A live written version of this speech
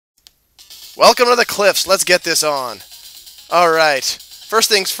Welcome to the cliffs. Let's get this on. Alright. First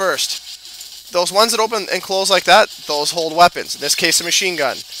things first. Those ones that open and close like that, those hold weapons. In this case, a machine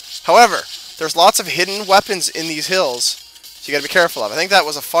gun. However, there's lots of hidden weapons in these hills, so you gotta be careful of. I think that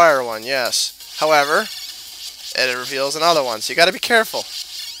was a fire one, yes. However, it reveals another one, so you gotta be careful.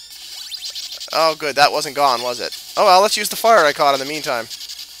 Oh good, that wasn't gone, was it? Oh well, let's use the fire I caught in the meantime.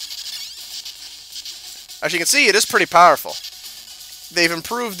 As you can see, it is pretty powerful. They've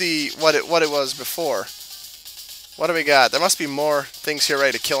improved what it was before. What do we got? There must be more things here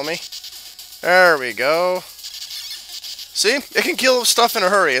ready to kill me. There we go. See? It can kill stuff in a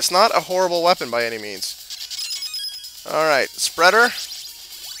hurry. It's not a horrible weapon by any means. Alright, spreader.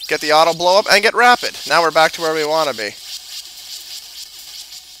 Get the auto blow up and get rapid. Now we're back to where we want to be.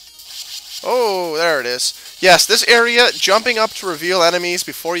 Oh, there it is. Yes, this area, jumping up to reveal enemies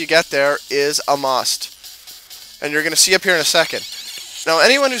before you get there is a must. And you're going to see up here in a second. Now,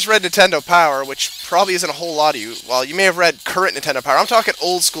 anyone who's read Nintendo Power, which probably isn't a whole lot of you, well, you may have read current Nintendo Power. I'm talking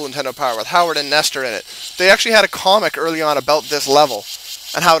old school Nintendo Power with Howard and Nestor in it. They actually had a comic early on about this level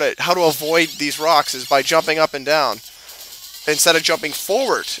and how to avoid these rocks is by jumping up and down instead of jumping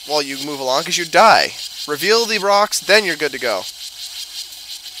forward while you move along, because you die. Reveal the rocks, then you're good to go.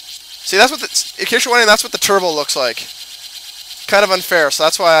 See, that's what in case you're wondering, that's what the turbo looks like. Kind of unfair, so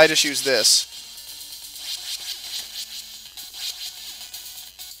that's why I just use this.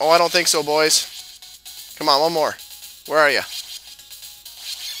 Oh, I don't think so, boys. Come on, one more. Where are you?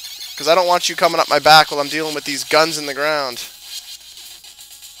 Because I don't want you coming up my back while I'm dealing with these guns in the ground.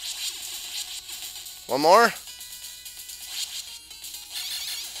 One more?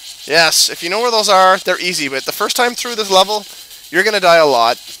 Yes, if you know where those are, they're easy, but the first time through this level, you're going to die a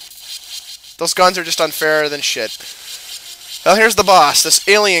lot. Those guns are just unfair than shit. Well, here's the boss, this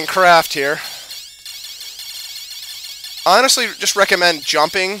alien craft here. I honestly just recommend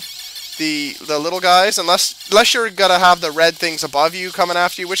jumping the little guys, unless you're gonna have the red things above you coming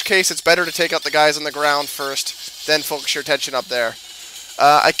after you, in which case it's better to take out the guys on the ground first, then focus your attention up there.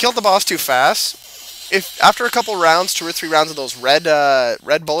 I killed the boss too fast. If after a couple rounds, 2 or 3 rounds of those red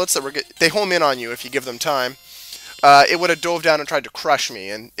bullets they home in on you if you give them time, it would have dove down and tried to crush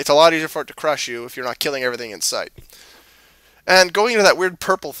me, and it's a lot easier for it to crush you if you're not killing everything in sight. And going into that weird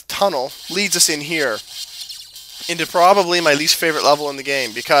purple tunnel leads us in here into probably my least favorite level in the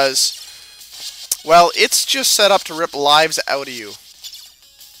game, because, well, it's just set up to rip lives out of you.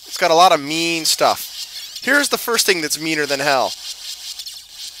 It's got a lot of mean stuff. Here's the first thing that's meaner than hell.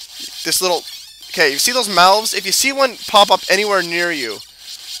 This little... Okay, you see those mouths? If you see one pop up anywhere near you,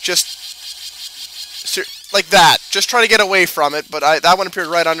 just... like that. Just try to get away from it, but that one appeared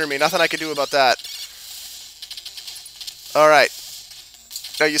right under me. Nothing I could do about that. Alright.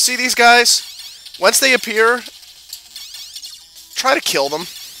 Now, you see these guys? Once they appear, try to kill them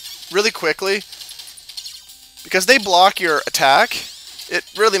really quickly, because they block your attack. It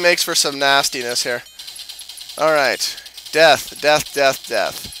really makes for some nastiness here. Alright. Death, death, death,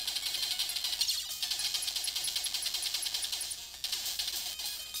 death.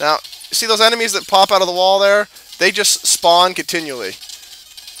 Now, see those enemies that pop out of the wall there? They just spawn continually.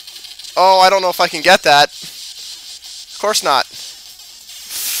 Oh, I don't know if I can get that. Of course not.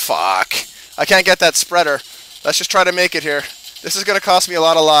 Fuck. I can't get that spreader. Let's just try to make it here. This is going to cost me a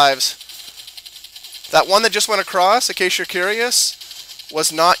lot of lives. That one that just went across, in case you're curious,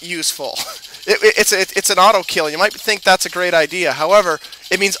 was not useful. It's an auto kill. You might think that's a great idea. However,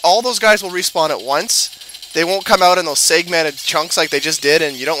 it means all those guys will respawn at once. They won't come out in those segmented chunks like they just did,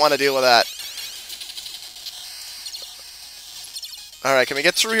 and you don't want to deal with that. Alright, can we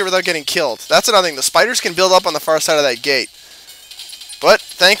get through here without getting killed? That's another thing. The spiders can build up on the far side of that gate. But,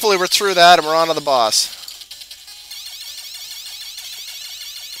 thankfully, we're through that, and we're on to the boss.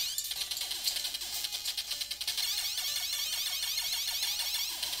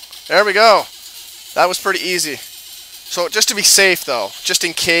 There we go. That was pretty easy. So, just to be safe, though, just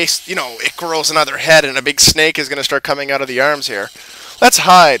in case, you know, it grows another head and a big snake is going to start coming out of the arms here, let's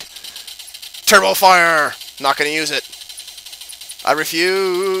hide. Turbo fire! Not going to use it. I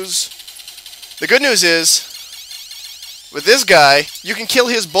refuse. The good news is, with this guy, you can kill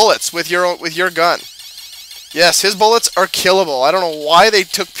his bullets with your gun. Yes, his bullets are killable. I don't know why they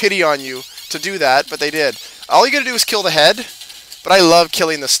took pity on you to do that, but they did. All you gotta do is kill the head, but I love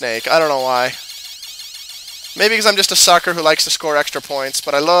killing the snake. I don't know why. Maybe because I'm just a sucker who likes to score extra points,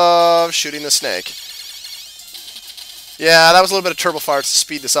 but I love shooting the snake. Yeah, that was a little bit of turbo fire to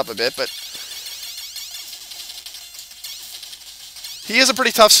speed this up a bit, but... He is a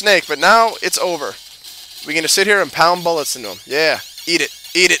pretty tough snake, but now it's over. We're going to sit here and pound bullets into him. Yeah, eat it,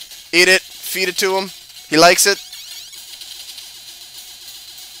 eat it, eat it, feed it to him. He likes it.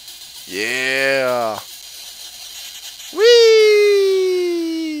 Yeah. Whee!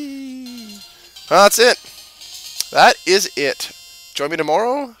 That's it. That is it. Join me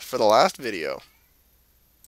tomorrow for the last video.